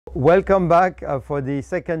Welcome back for the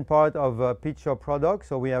second part of Pitch Your Product.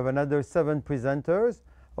 So we have another 7 presenters,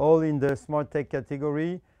 all in the Smart Tech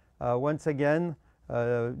category. Once again,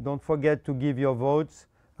 don't forget to give your votes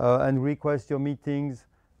and request your meetings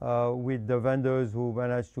with the vendors who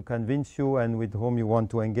managed to convince you and with whom you want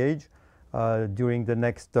to engage during the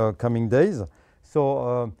next coming days.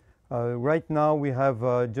 So right now we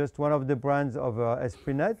have just one of the brands of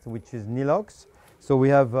Esprinet, which is Nilox. So we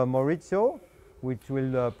have Maurizio, which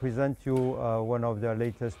will present you one of their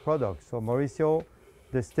latest products. So Maurizio,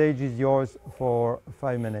 the stage is yours for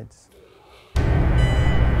 5 minutes.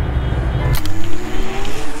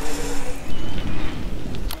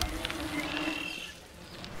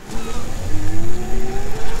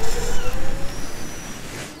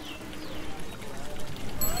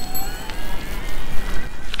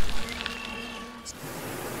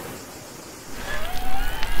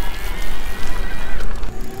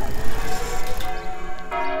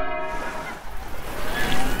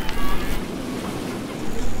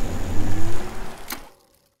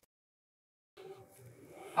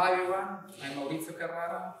 Hi everyone, I'm Maurizio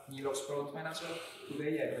Carrara, Nilox Product Manager.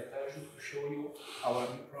 Today I have the pleasure to show you our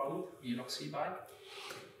new product, Nilox e-bike.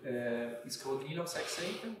 It's called Nilox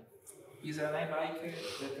X8. It's an e-bike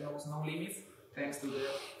that knows no limits thanks to the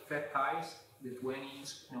fat tires, the 20-inch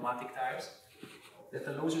pneumatic tires, that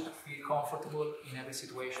allows you to feel comfortable in every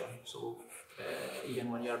situation. So even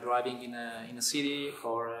when you are driving in a city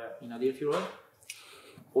or in a dirty road.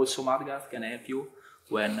 Also mudguards can help you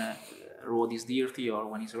when road is dirty or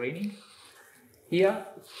when it's raining. Here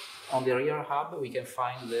on the rear hub we can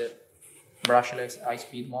find the brushless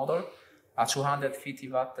high-speed motor, a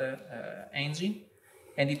 250 watt engine,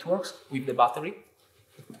 and it works with the battery,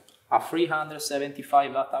 a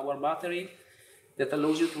 375 watt-hour battery that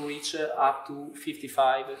allows you to reach up to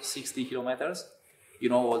 55-60 kilometers. You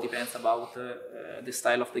know, all depends about the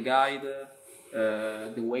style of the guide,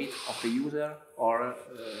 the weight of the user, or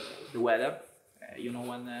the weather. You know,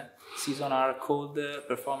 when seasons are cold,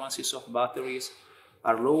 performances of batteries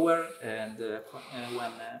are lower, and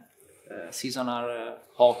when seasons are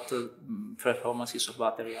hot, performances of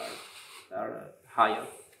battery are higher.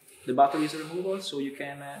 The battery is removable, so you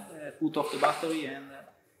can put off the battery and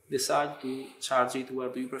decide to charge it where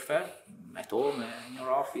do you prefer, at home, in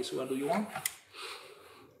your office, where do you want.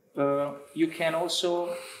 You can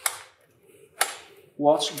also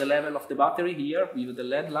watch the level of the battery here with the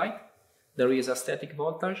LED light. There is a static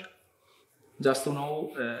voltage, just to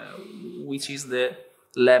know which is the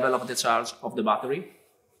level of the charge of the battery.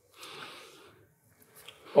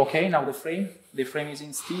 Okay, now the frame. The frame is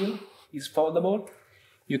in steel, is foldable.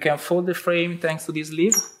 You can fold the frame thanks to this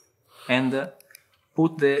lever and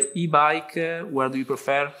put the e-bike where do you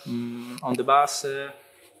prefer, on the bus,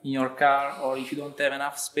 in your car, or if you don't have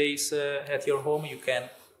enough space at your home, you can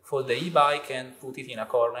fold the e-bike and put it in a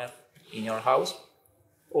corner in your house.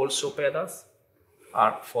 Also pedals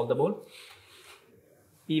are foldable,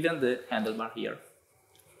 even the handlebar here.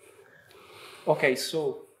 Okay,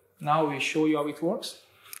 so now we show you how it works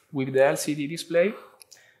with the LCD display.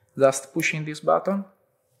 Just pushing this button.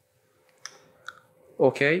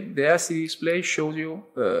 Okay, the LCD display shows you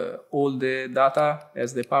all the data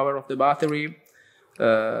as the power of the battery,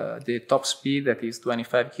 the top speed that is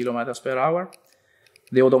 25 kilometers per hour,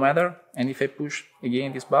 the odometer, and if I push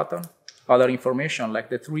again this button, other information like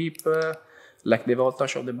the trip, like the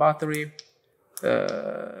voltage of the battery,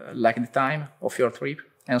 like the time of your trip,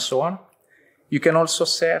 and so on. You can also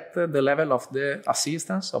set the level of the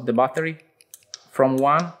assistance of the battery from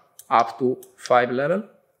 1 up to 5 level.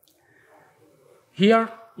 Here,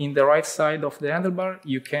 in the right side of the handlebar,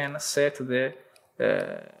 you can set the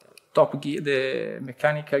top gear, the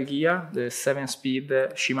mechanical gear, the 7-speed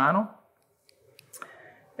Shimano.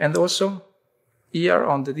 And also, here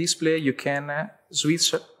on the display, you can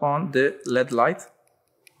switch on the LED light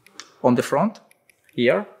on the front,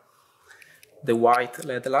 here, the white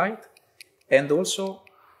LED light, and also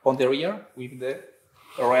on the rear with the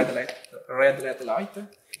red LED light.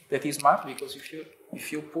 That is smart because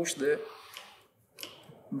if you push the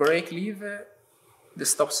brake lever, the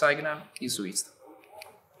stop signal is switched.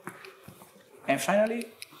 And finally,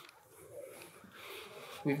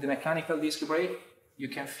 with the mechanical disc brake, you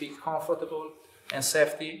can feel comfortable and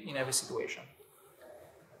safety in every situation.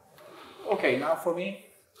 Okay, now for me,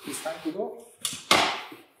 it's time to go.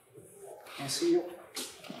 And see you.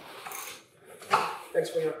 Thanks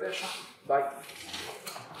for your attention. Bye.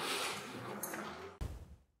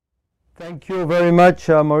 Thank you very much,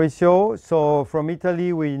 Maurizio. So from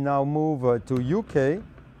Italy, we now move to UK.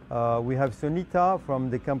 We have Sunita from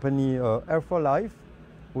the company Air for Life,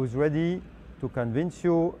 who's ready to convince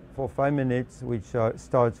you for 5 minutes, which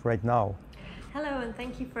starts right now. Hello, and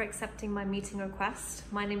thank you for accepting my meeting request.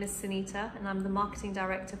 My name is Sunita, and I'm the Marketing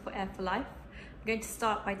Director for Air for Life. I'm going to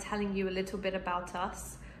start by telling you a little bit about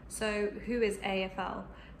us. So, who is AFL?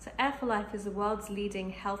 So, Air for Life is the world's leading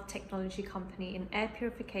health technology company in air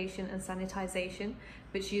purification and sanitization,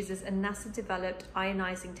 which uses a NASA-developed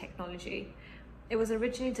ionizing technology. It was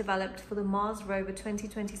originally developed for the Mars Rover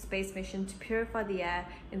 2020 space mission to purify the air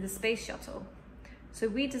in the space shuttle. So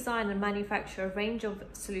we design and manufacture a range of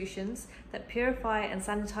solutions that purify and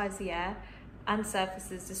sanitize the air and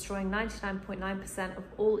surfaces, destroying 99.9% of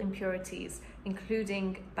all impurities,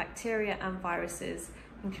 including bacteria and viruses,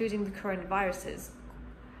 including the coronaviruses.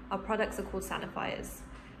 Our products are called sanifiers.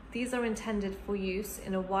 These are intended for use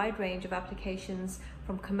in a wide range of applications,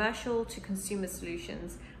 from commercial to consumer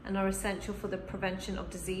solutions, and are essential for the prevention of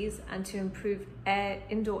disease and to improve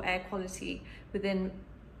indoor air quality within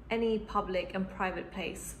any public and private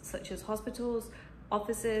place, such as hospitals,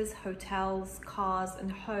 offices, hotels, cars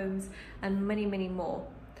and homes, and many, many more.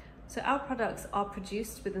 So our products are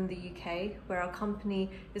produced within the UK, where our company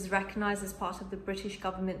is recognised as part of the British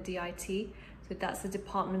government DIT, so that's the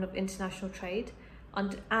Department of International Trade,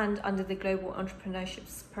 and under the Global Entrepreneurship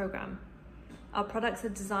Programme. Our products are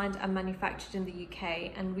designed and manufactured in the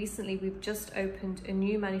UK, and recently we've just opened a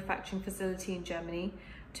new manufacturing facility in Germany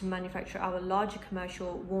to manufacture our larger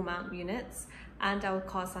commercial wall mount units and our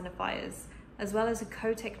car sanifiers, as well as a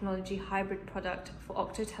co-technology hybrid product for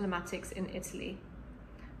optotelematics in Italy.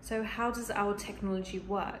 So how does our technology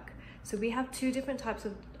work? So we have two different types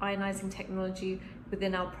of ionizing technology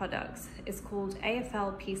within our products. It's called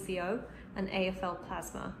AFL PCO and AFL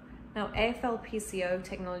plasma. Now, AFL PCO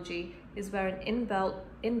technology is where an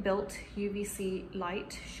inbuilt UVC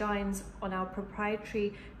light shines on our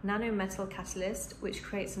proprietary nanometal catalyst, which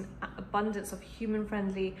creates an abundance of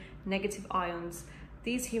human-friendly negative ions.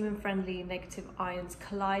 These human-friendly negative ions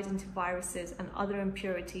collide into viruses and other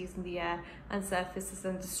impurities in the air and surfaces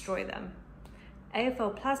and destroy them.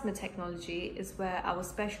 AFL plasma technology is where our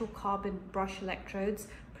special carbon brush electrodes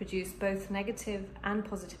produce both negative and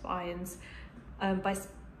positive ions by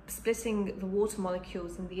splitting the water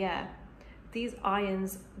molecules in the air. These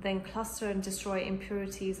ions then cluster and destroy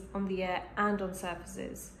impurities on the air and on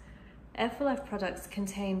surfaces. Air for Life products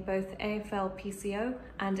contain both AFL PCO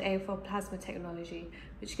and AFL plasma technology,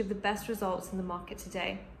 which give the best results in the market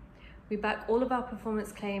today. We back all of our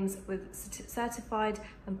performance claims with certified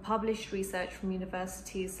and published research from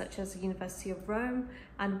universities such as the University of Rome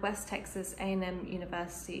and West Texas A&M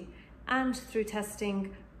University, and through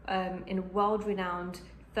testing in world-renowned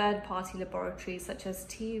third-party laboratories such as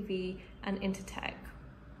TUV and Intertech.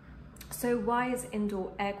 So why is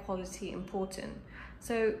indoor air quality important?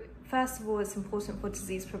 So first of all, it's important for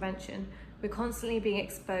disease prevention. We're constantly being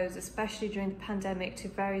exposed, especially during the pandemic, to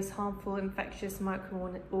various harmful infectious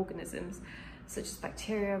microorganisms such as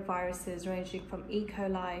bacteria, viruses ranging from E.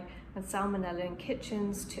 coli and Salmonella in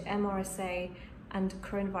kitchens to MRSA and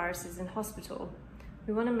coronaviruses in hospital.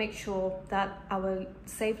 We want to make sure that our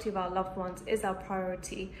safety of our loved ones is our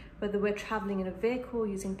priority, whether we're traveling in a vehicle,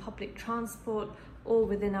 using public transport, or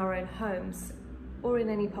within our own homes, or in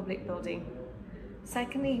any public building.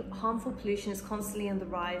 Secondly, harmful pollution is constantly on the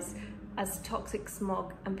rise, as toxic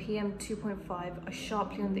smog and PM2.5 are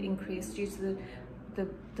sharply on the increase due to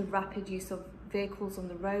the rapid use of vehicles on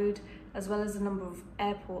the road, as well as the number of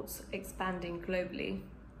airports expanding globally.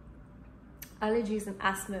 Allergies and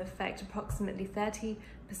asthma affect approximately 30%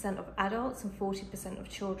 of adults and 40% of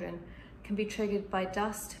children, can be triggered by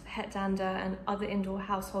dust, pet dander, and other indoor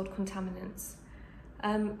household contaminants.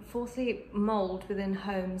 Fourthly, mold within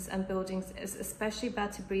homes and buildings is especially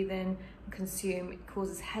bad to breathe in and consume. It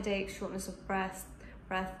causes headaches, shortness of breath,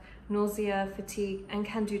 nausea, fatigue, and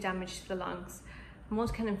can do damage to the lungs.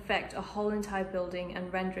 Mold can infect a whole entire building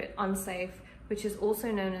and render it unsafe, which is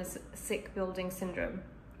also known as sick building syndrome.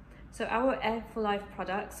 So our Air for Life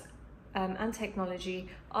products and technology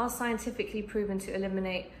are scientifically proven to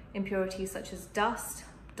eliminate impurities such as dust,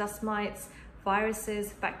 dust mites,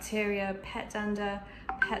 viruses, bacteria, pet dander,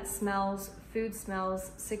 pet smells, food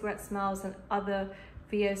smells, cigarette smells, and other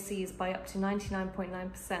VOCs by up to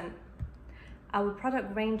 99.9%. Our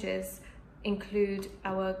product ranges include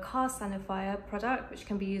our car sanifier product, which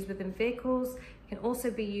can be used within vehicles. It can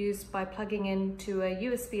also be used by plugging into a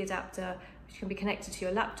USB adapter, which can be connected to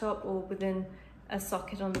your laptop or within a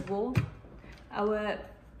socket on the wall. Our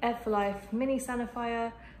Air for Life mini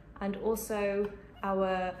sanifier, and also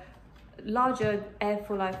our larger Air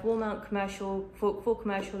for Life wall mount commercial for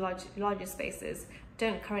commercial larger spaces.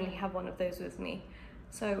 Don't currently have one of those with me.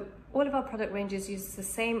 So all of our product ranges use the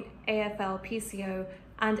same AFL PCO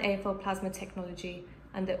and AFL plasma technology,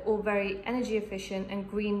 and they're all very energy efficient and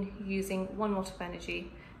green, using 1 watt of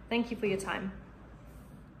energy. Thank you for your time.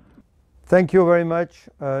 Thank you very much,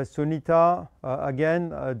 Sunita.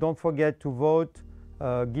 Again, don't forget to vote,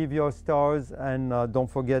 give your stars, and don't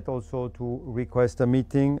forget also to request a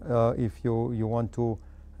meeting if you want to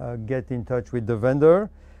get in touch with the vendor.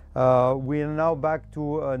 We are now back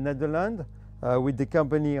to Netherlands with the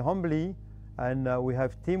company Hombly, and we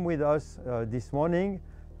have Tim with us this morning.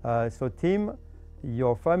 So Tim,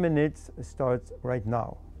 your 5 minutes starts right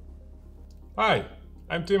now. Hi,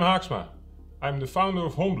 I'm Tim Haaksma. I'm the founder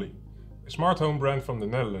of Hombly, a smart home brand from the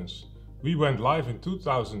Netherlands. We went live in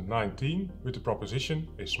 2019 with the proposition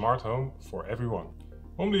A Smart Home for Everyone.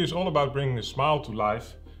 Hombly is all about bringing a smile to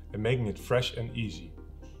life and making it fresh and easy.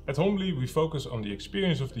 At Hombly we focus on the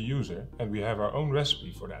experience of the user, and we have our own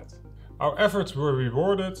recipe for that. Our efforts were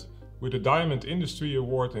rewarded with a Diamond Industry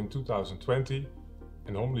Award in 2020,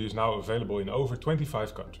 and Hombly is now available in over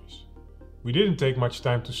 25 countries. We didn't take much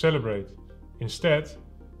time to celebrate. Instead,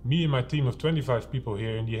 me and my team of 25 people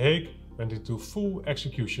here in The Hague went into full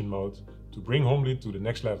execution mode to bring Hombly to the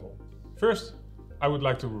next level. First, I would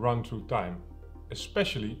like to run through time,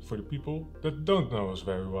 especially for the people that don't know us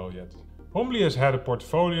very well yet. Hombly has had a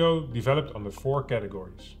portfolio developed under 4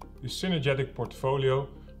 categories. This synergetic portfolio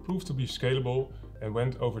proved to be scalable and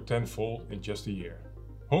went over tenfold in just a year.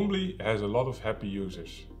 Hombly has a lot of happy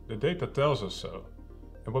users. The data tells us so.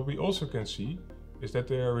 And what we also can see is that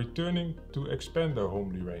they are returning to expand their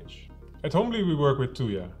Hombly range. At Hombly we work with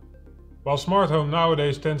Tuya. While smart home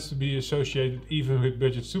nowadays tends to be associated even with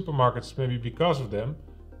budget supermarkets, maybe because of them,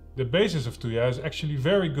 the basis of Tuya is actually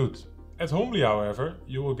very good. At Hombly, however,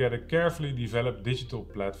 you will get a carefully developed digital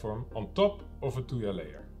platform on top of a Tuya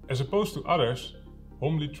layer. As opposed to others,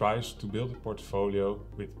 Hombly tries to build a portfolio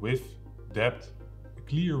with width, depth, a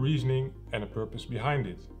clear reasoning and a purpose behind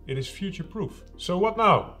it. It is future-proof. So what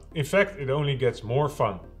now? In fact, it only gets more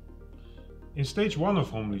fun. In stage 1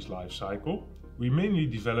 of Hombly's life cycle, we mainly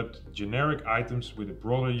developed generic items with a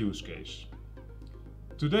broader use case.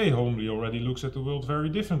 Today Hombly already looks at the world very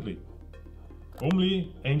differently.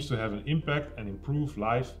 Hombly aims to have an impact and improve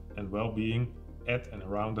life and well-being at and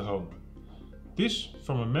around the home. This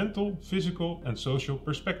from a mental, physical and social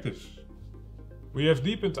perspective. We have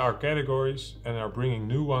deepened our categories and are bringing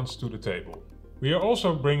new ones to the table. We are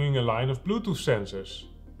also bringing a line of Bluetooth sensors.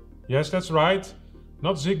 Yes, that's right,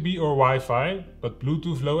 not Zigbee or Wi-Fi, but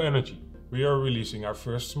Bluetooth Low Energy. We are releasing our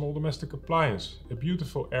first small domestic appliance, a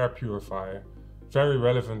beautiful air purifier, very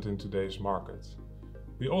relevant in today's market.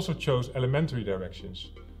 We also chose elementary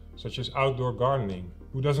directions, such as outdoor gardening.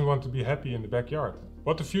 Who doesn't want to be happy in the backyard?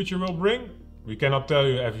 What the future will bring? We cannot tell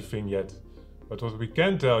you everything yet, but what we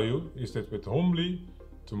can tell you is that with Hombly,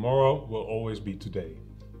 tomorrow will always be today.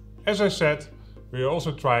 As I said, we are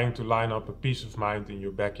also trying to line up a peace of mind in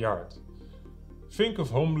your backyard. Think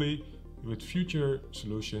of Hombly with future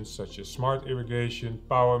solutions such as smart irrigation,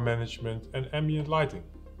 power management and ambient lighting.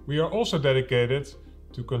 We are also dedicated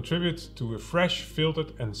to contribute to a fresh,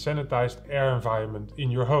 filtered and sanitized air environment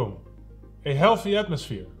in your home. A healthy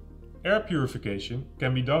atmosphere. Air purification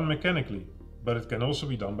can be done mechanically, but it can also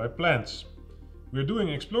be done by plants. We are doing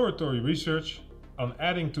exploratory research on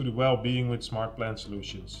adding to the well-being with smart plant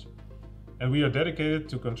solutions. And we are dedicated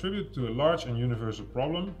to contribute to a large and universal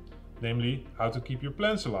problem, namely how to keep your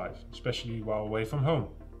plants alive, especially while away from home.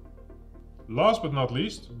 Last but not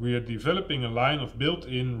least, we are developing a line of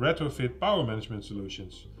built-in retrofit power management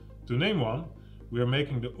solutions. To name one, we are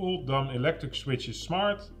making the old dumb electric switches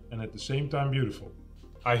smart and at the same time beautiful.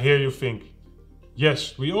 I hear you think,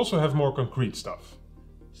 yes, we also have more concrete stuff.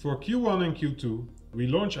 For Q1 and Q2, we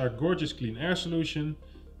launch our gorgeous clean air solution,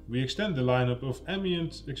 we extend the lineup of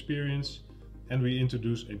ambient experience, and we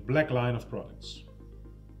introduce a black line of products.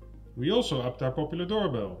 We also upped our popular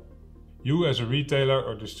doorbell. You as a retailer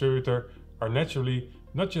or distributor are naturally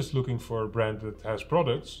not just looking for a brand that has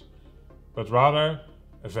products, but rather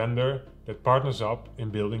a vendor that partners up in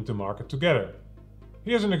building the market together.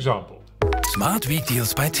 Here's an example. Smart Week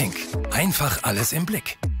Deals bei Tink. Einfach alles im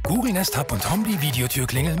Blick. Google Nest Hub und Hombly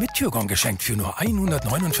Videotürklingel mit Türgong geschenkt für nur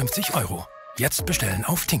 159 €. Jetzt bestellen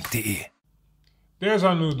auf tink.de. There's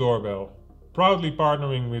our new doorbell, proudly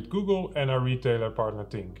partnering with Google and our retailer partner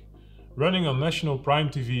Tink, running on national Prime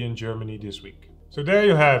TV in Germany this week. So there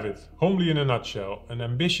you have it, Hombly in a nutshell, an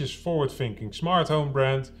ambitious, forward-thinking smart home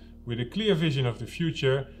brand with a clear vision of the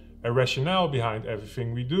future, a rationale behind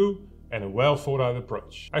everything we do, and a well-thought-out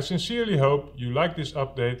approach. I sincerely hope you like this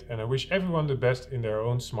update and I wish everyone the best in their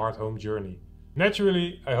own smart home journey.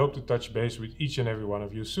 Naturally, I hope to touch base with each and every one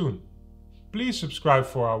of you soon. Please subscribe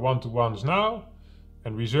for our one-to-ones now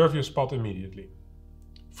and reserve your spot immediately.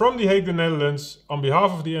 From The Hague, the Netherlands, on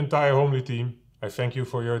behalf of the entire Homely team, I thank you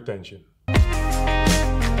for your attention.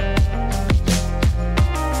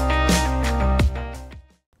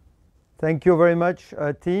 Thank you very much,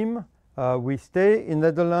 team. We stay in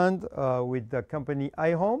Netherlands with the company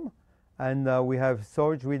iHome, and we have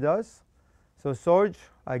Sorge with us. So Sorge,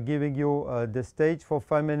 I'm giving you the stage for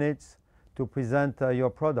 5 minutes to present your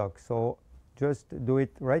product. So just do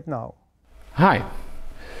it right now. Hi.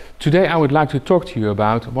 Today I would like to talk to you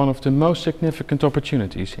about one of the most significant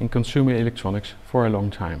opportunities in consumer electronics for a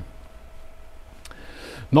long time.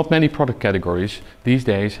 Not many product categories these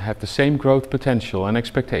days have the same growth potential and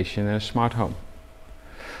expectation as smart home.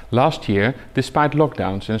 Last year, despite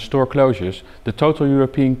lockdowns and store closures, the total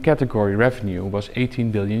European category revenue was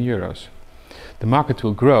 18 billion euros. The market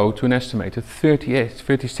will grow to an estimated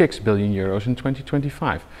 36 billion euros in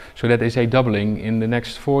 2025, so that is a doubling in the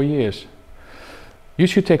next 4 years. You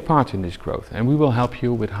should take part in this growth, and we will help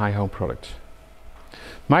you with iHome products.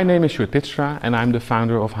 My name is Sjoerd Pitstra and I'm the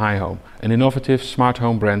founder of iHome, an innovative smart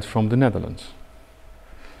home brand from the Netherlands.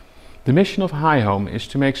 The mission of iHome is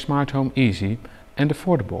to make smart home easy and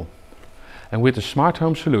affordable. And with the smart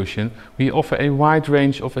home solution, we offer a wide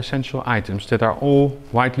range of essential items that are all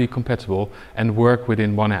widely compatible and work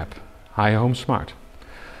within one app, iHome Smart.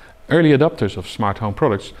 Early adopters of smart home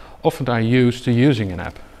products often are used to using an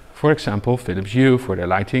app. For example, Philips Hue for their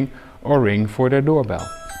lighting or Ring for their doorbell.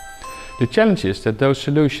 The challenge is that those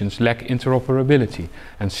solutions lack interoperability,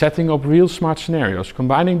 and setting up real smart scenarios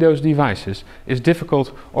combining those devices is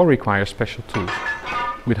difficult or requires special tools.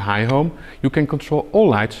 With iHome, you can control all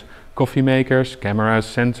lights, coffee makers, cameras,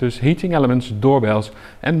 sensors, heating elements, doorbells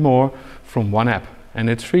and more from one app, and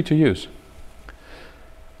it's free to use.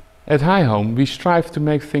 At iHome, we strive to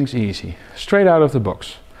make things easy, straight out of the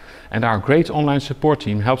box. And our great online support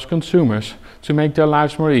team helps consumers to make their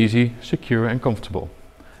lives more easy, secure and comfortable.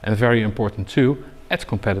 And very important too, at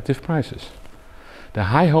competitive prices. The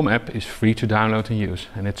iHome app is free to download and use,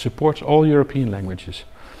 and it supports all European languages.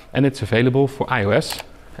 And it's available for iOS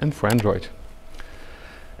and for Android.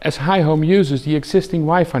 As iHome uses the existing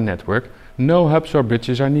Wi-Fi network, no hubs or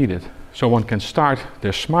bridges are needed. So one can start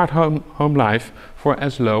their smart home life for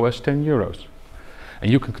as low as 10 euros. And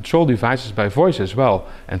you can control devices by voice as well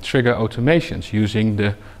and trigger automations using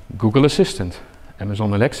the Google Assistant,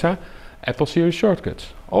 Amazon Alexa, Apple Siri shortcuts,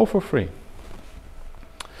 all for free.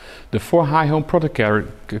 The 4 iHome product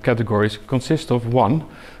categories consist of 1.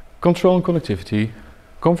 Control and connectivity,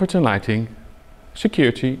 comfort and lighting,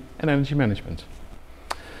 security and energy management.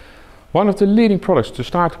 One of the leading products to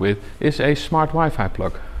start with is a smart Wi-Fi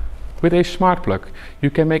plug. With a smart plug, you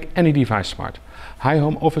can make any device smart.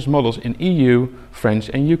 iHome offers models in EU, French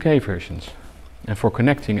and UK versions. And for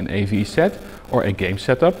connecting an AV set or a game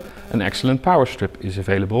setup, an excellent power strip is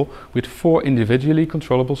available with 4 individually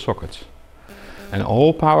controllable sockets. And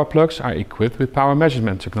all power plugs are equipped with power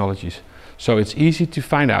measurement technologies, so it's easy to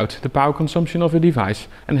find out the power consumption of a device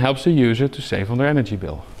and helps the user to save on their energy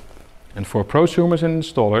bill. And for prosumers and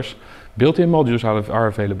installers, built-in modules are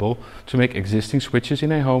available to make existing switches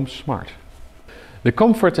in a home smart. The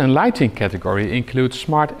comfort and lighting category includes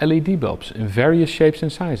smart LED bulbs in various shapes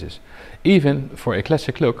and sizes. Even for a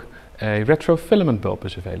classic look, a retro filament bulb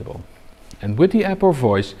is available. And with the app or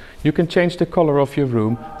voice, you can change the color of your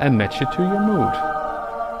room and match it to your mood.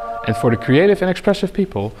 And for the creative and expressive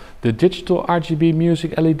people, the digital RGB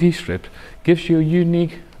music LED strip gives you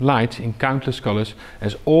unique light in countless colors,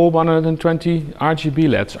 as all 120 RGB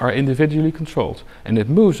LEDs are individually controlled and it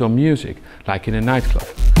moves on music like in a nightclub.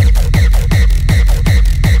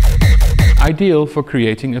 Ideal for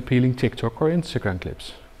creating appealing TikTok or Instagram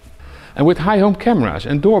clips. And with iHome cameras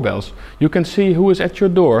and doorbells, you can see who is at your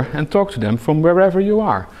door and talk to them from wherever you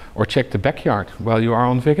are, or check the backyard while you are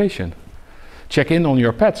on vacation. Check in on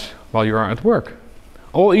your pets while you are at work.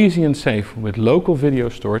 All easy and safe with local video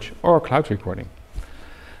storage or cloud recording.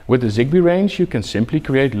 With the Zigbee range, you can simply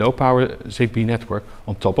create low-power Zigbee network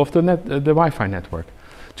on top of the Wi-Fi network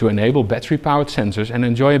to enable battery-powered sensors and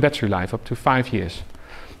enjoy a battery life up to 5 years.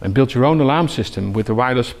 And build your own alarm system with a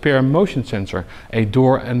wireless pair motion sensor, a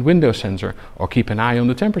door and window sensor, or keep an eye on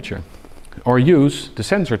the temperature. Or use the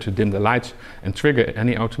sensor to dim the lights and trigger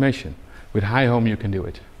any automation. With iHome you can do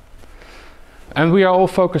it. And we are all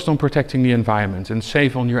focused on protecting the environment and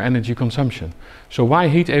save on your energy consumption. So why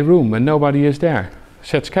heat a room when nobody is there?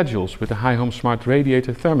 Set schedules with the iHome Smart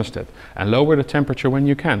Radiator thermostat and lower the temperature when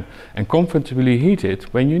you can and comfortably heat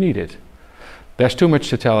it when you need it. There's too much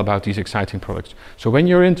to tell about these exciting products, so when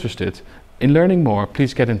you're interested in learning more,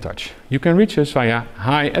 please get in touch. You can reach us via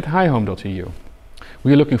hi@ihome.eu.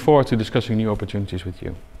 We are looking forward to discussing new opportunities with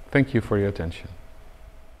you. Thank you for your attention.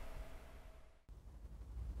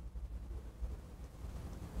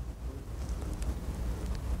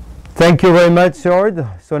 Thank you very much, Jord.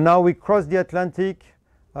 So now we cross the Atlantic.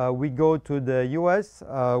 We go to the US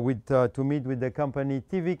to meet with the company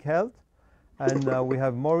Tivic Health. And we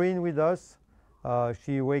have Maureen with us.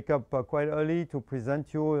 She wake up quite early to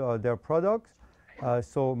present you their products.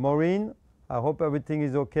 So Maureen, I hope everything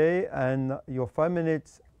is okay, and your 5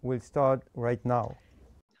 minutes will start right now.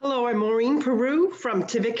 Hello, I'm Maureen Peru from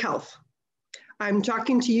Tivic Health. I'm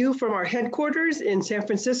talking to you from our headquarters in San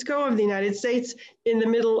Francisco of the United States in the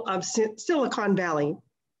middle of Silicon Valley.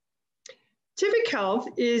 Tivic Health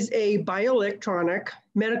is a bioelectronic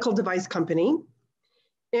medical device company,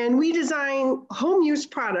 and we design home use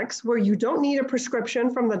products where you don't need a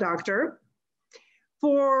prescription from the doctor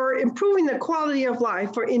for improving the quality of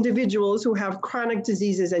life for individuals who have chronic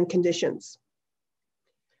diseases and conditions.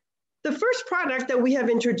 The first product that we have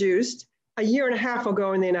introduced a year and a half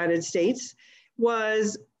ago in the United States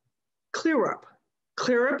was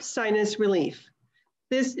ClearUp Sinus Relief.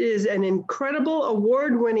 This is an incredible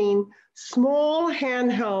award-winning, small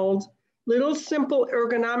handheld, little simple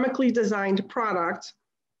ergonomically designed product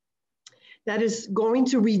that is going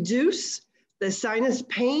to reduce the sinus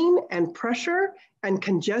pain and pressure and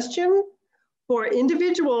congestion for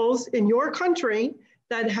individuals in your country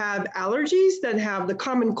that have allergies, that have the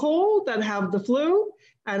common cold, that have the flu,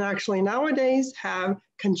 and actually nowadays have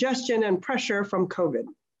congestion and pressure from COVID.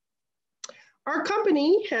 Our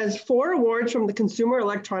company has 4 awards from the Consumer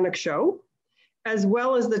Electronics Show, as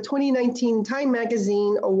well as the 2019 Time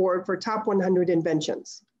Magazine Award for Top 100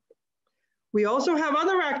 Inventions. We also have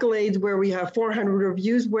other accolades where we have 400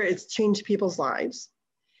 reviews where it's changed people's lives.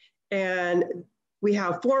 And we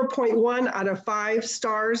have 4.1 out of 5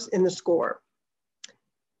 stars in the score.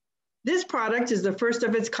 This product is the first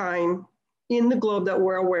of its kind in the globe that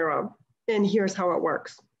we're aware of, and here's how it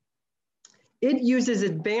works. It uses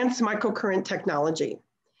advanced microcurrent technology.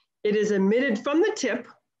 It is emitted from the tip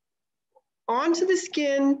onto the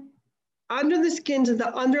skin, under the skin to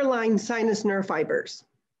the underlying sinus nerve fibers.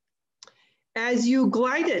 As you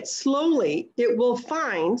glide it slowly, it will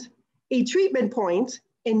find a treatment point,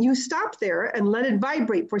 and you stop there and let it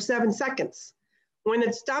vibrate for 7 seconds. When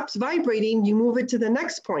it stops vibrating, you move it to the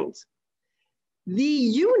next point. The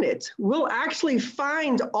unit will actually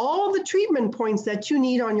find all the treatment points that you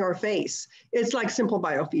need on your face. It's like simple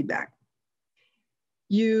biofeedback.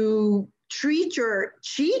 You treat your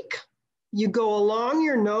cheek, you go along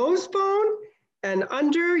your nose bone and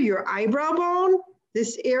under your eyebrow bone.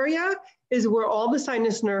 This area is where all the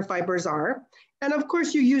sinus nerve fibers are. And of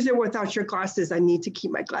course, you use it without your glasses. I need to keep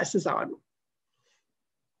my glasses on.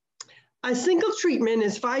 A single treatment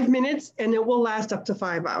is 5 minutes, and it will last up to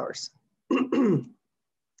 5 hours.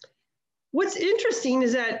 What's interesting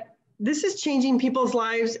is that this is changing people's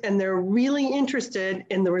lives, and they're really interested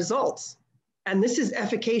in the results. And this is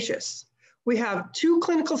efficacious. We have 2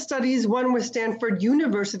 clinical studies, one with Stanford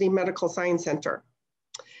University Medical Science Center.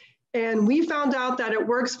 And we found out that it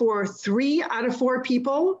works for 3 out of 4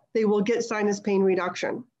 people. They will get sinus pain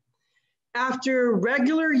reduction. After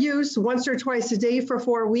regular use once or twice a day for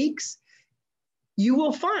 4 weeks, you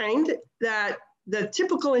will find that the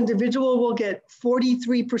typical individual will get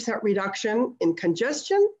 43% reduction in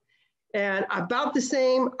congestion and about the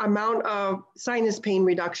same amount of sinus pain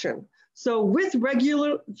reduction. So with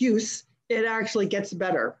regular use, it actually gets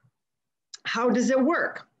better. How does it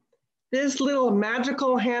work? This little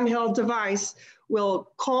magical handheld device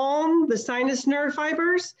will calm the sinus nerve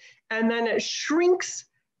fibers, and then it shrinks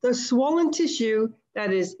the swollen tissue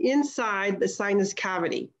that is inside the sinus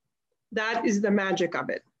cavity. That is the magic of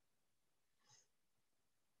it.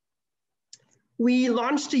 We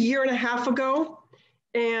launched a year and a half ago,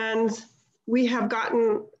 and we have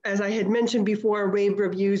gotten, as I had mentioned before, rave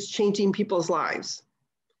reviews changing people's lives.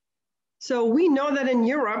 So we know that in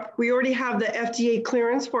Europe, we already have the FDA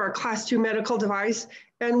clearance for a Class 2 medical device,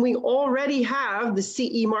 and we already have the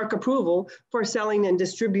CE mark approval for selling and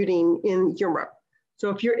distributing in Europe. So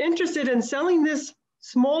if you're interested in selling this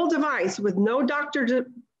small device with no doctor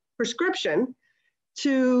prescription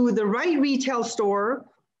to the right retail store,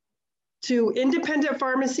 to independent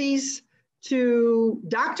pharmacies, to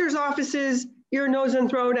doctor's offices, ear, nose, and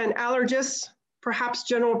throat, and allergists, perhaps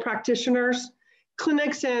general practitioners,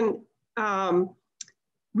 clinics, and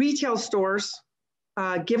retail stores,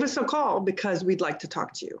 give us a call because we'd like to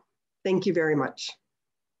talk to you. Thank you very much.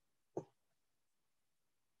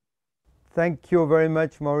 Thank you very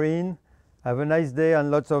much, Maureen. Have a nice day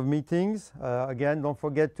and lots of meetings. Again, don't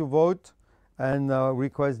forget to vote and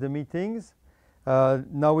request the meetings.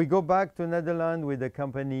 Now we go back to Netherlands with the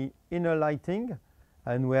company Inner Lighting,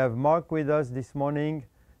 and we have Mark with us this morning.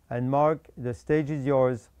 And Mark, the stage is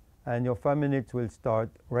yours, and your 5 minutes will start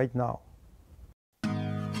right now.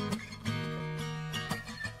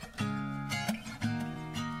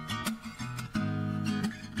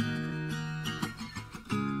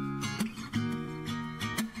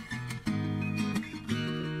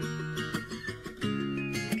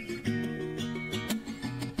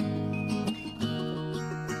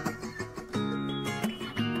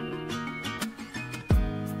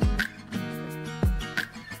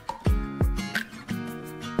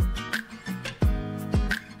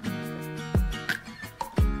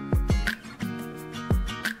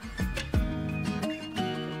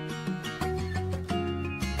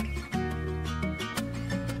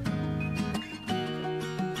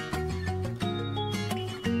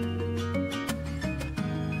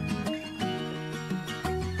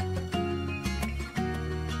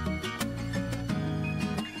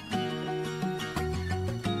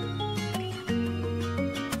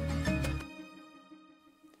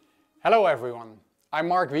 Hello everyone, I'm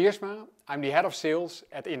Mark Wiersma. I'm the head of sales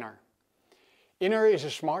at Inner. Inner is a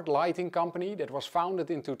smart lighting company that was founded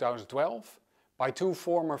in 2012 by two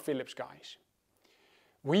former Philips guys.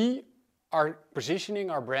 We are positioning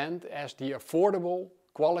our brand as the affordable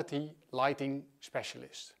quality lighting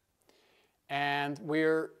specialist. And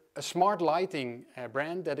we're a smart lighting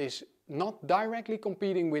brand that is not directly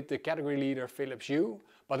competing with the category leader Philips Hue,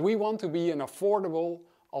 but we want to be an affordable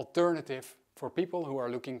alternative for people who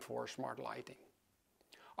are looking for smart lighting.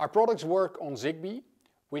 Our products work on Zigbee,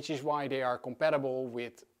 which is why they are compatible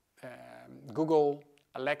with Google,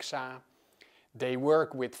 Alexa. They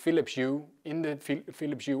work with Philips Hue, in the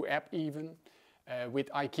Philips Hue app even,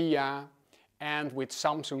 with IKEA and with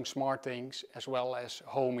Samsung SmartThings, as well as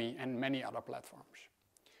Homey and many other platforms.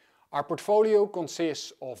 Our portfolio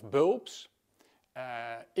consists of bulbs,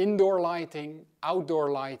 indoor lighting,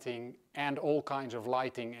 outdoor lighting, and all kinds of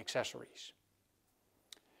lighting accessories.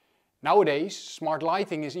 Nowadays, smart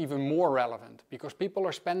lighting is even more relevant because people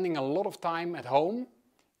are spending a lot of time at home,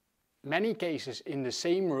 many cases in the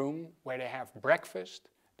same room where they have breakfast,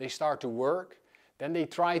 they start to work, then they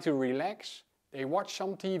try to relax, they watch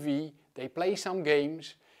some TV, they play some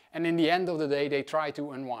games, and in the end of the day they try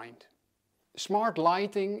to unwind. Smart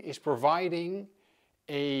lighting is providing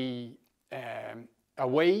a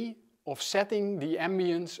way of setting the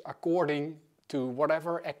ambience according to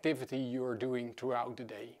whatever activity you're doing throughout the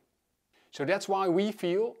day. So that's why we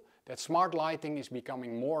feel that smart lighting is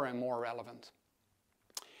becoming more and more relevant.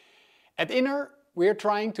 At Inner, we're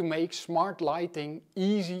trying to make smart lighting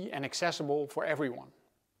easy and accessible for everyone.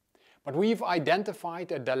 But we've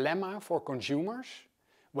identified a dilemma for consumers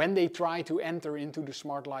when they try to enter into the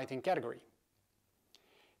smart lighting category.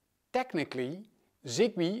 Technically,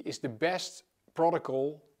 Zigbee is the best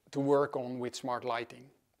protocol to work on with smart lighting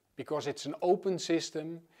because it's an open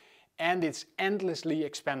system and it's endlessly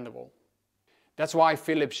expandable. That's why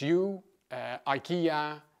Philips Hue,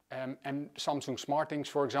 IKEA and Samsung SmartThings,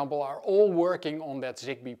 for example, are all working on that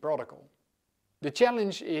Zigbee protocol. The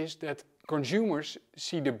challenge is that consumers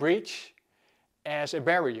see the bridge as a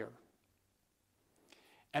barrier.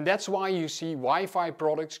 And that's why you see Wi-Fi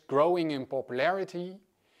products growing in popularity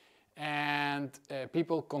and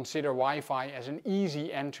people consider Wi-Fi as an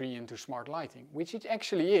easy entry into smart lighting, which it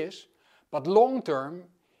actually is, but long term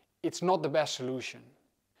it's not the best solution.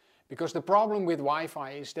 Because the problem with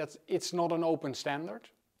Wi-Fi is that it's not an open standard.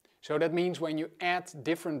 So that means when you add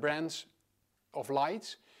different brands of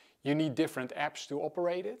lights, you need different apps to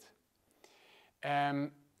operate it.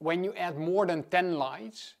 When you add more than 10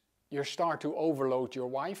 lights, you start to overload your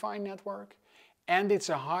Wi-Fi network. And it's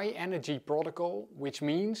a high energy protocol, which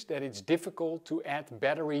means that it's difficult to add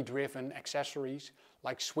battery-driven accessories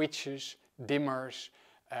like switches, dimmers,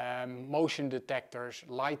 motion detectors,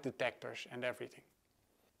 light detectors and everything.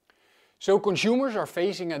 So consumers are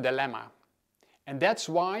facing a dilemma, and that's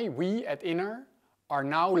why we at Inner are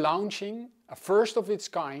now launching a first of its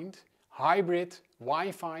kind hybrid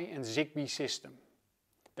Wi-Fi and Zigbee system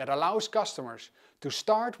that allows customers to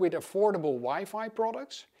start with affordable Wi-Fi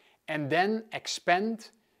products and then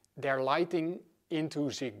expand their lighting into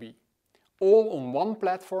Zigbee, all on one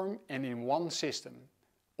platform and in one system,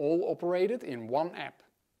 all operated in one app.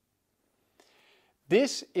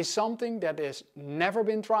 This is something that has never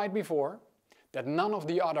been tried before, that none of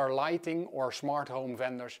the other lighting or smart home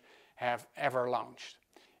vendors have ever launched.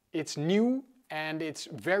 It's new and it's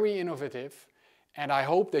very innovative, and I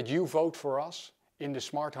hope that you vote for us in the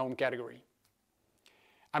smart home category.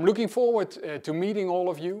 I'm looking forward to meeting all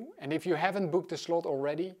of you, and if you haven't booked a slot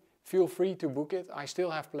already, feel free to book it. I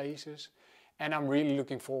still have places, and I'm really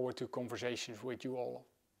looking forward to conversations with you all.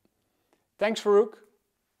 Thanks, Farouk.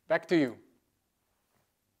 Back to you.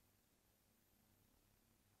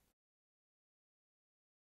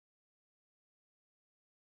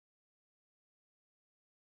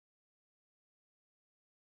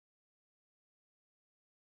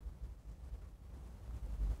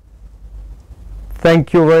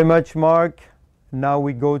 Thank you very much, Mark. Now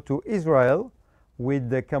we go to Israel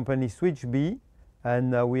with the company Switchbee,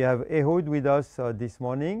 and we have Ehud with us this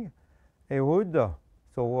morning. Ehud,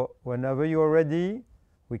 so whenever you are ready,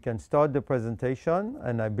 we can start the presentation,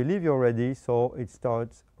 and I believe you're ready, so it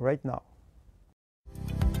starts right now.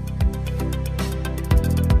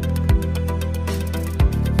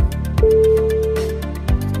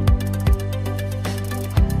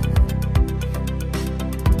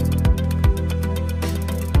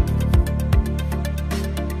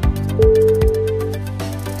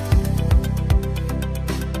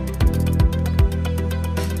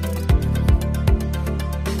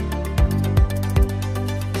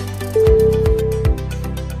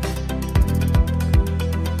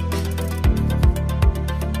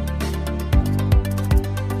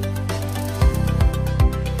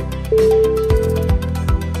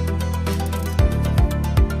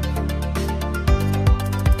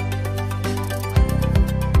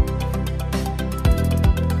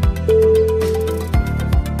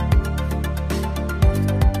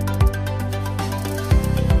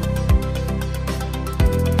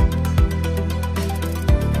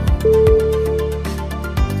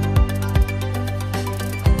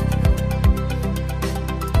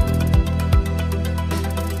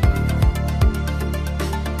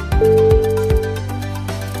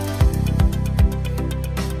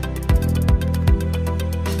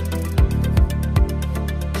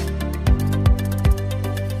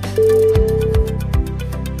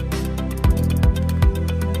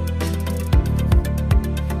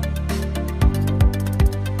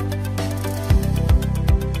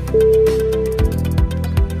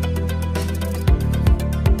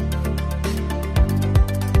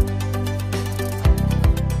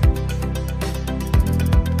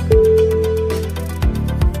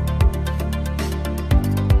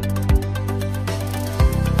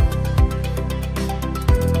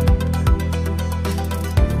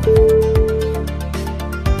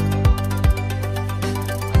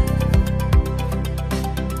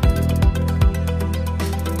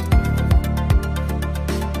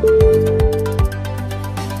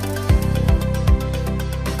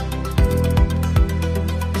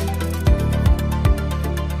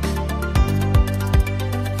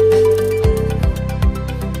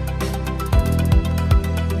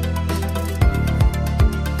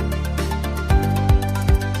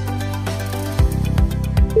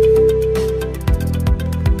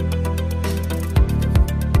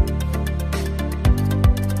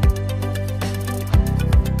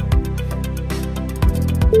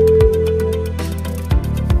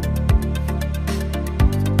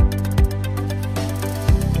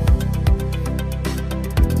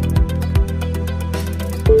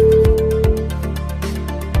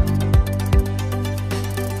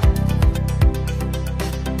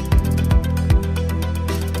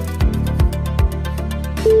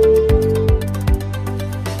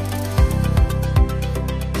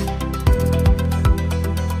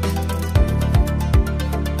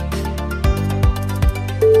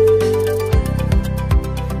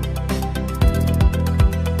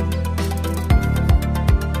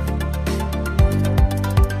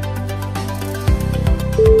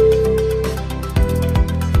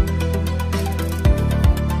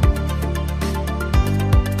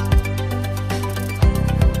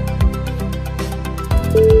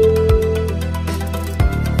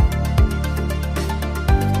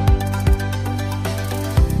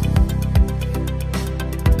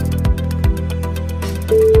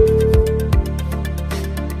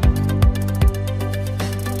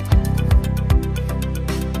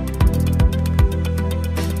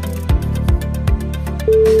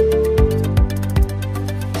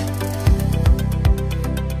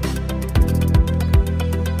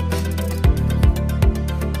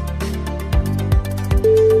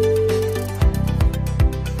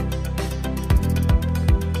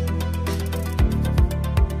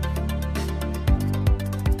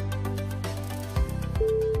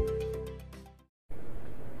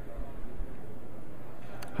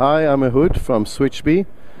 Hi, I'm Ehud from SwitchBee.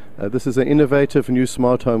 This is an innovative new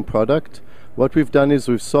smart home product. What we've done is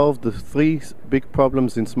we've solved the three big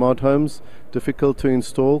problems in smart homes: difficult to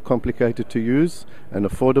install, complicated to use, and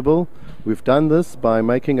affordable. We've done this by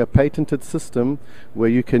making a patented system where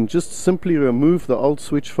you can just simply remove the old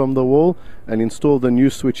switch from the wall and install the new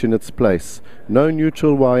switch in its place. No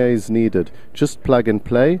neutral wire is needed, just plug and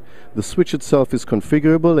play. The switch itself is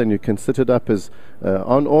configurable and you can set it up as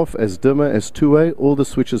on-off, as dimmer, as two-way. All the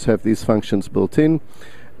switches have these functions built in.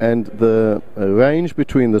 And the range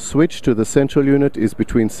between the switch to the central unit is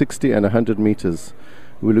between 60 and 100 meters.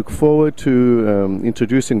 We look forward to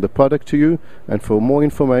introducing the product to you, and for more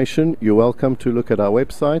information you're welcome to look at our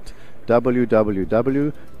website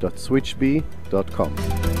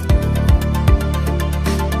www.switchbee.com.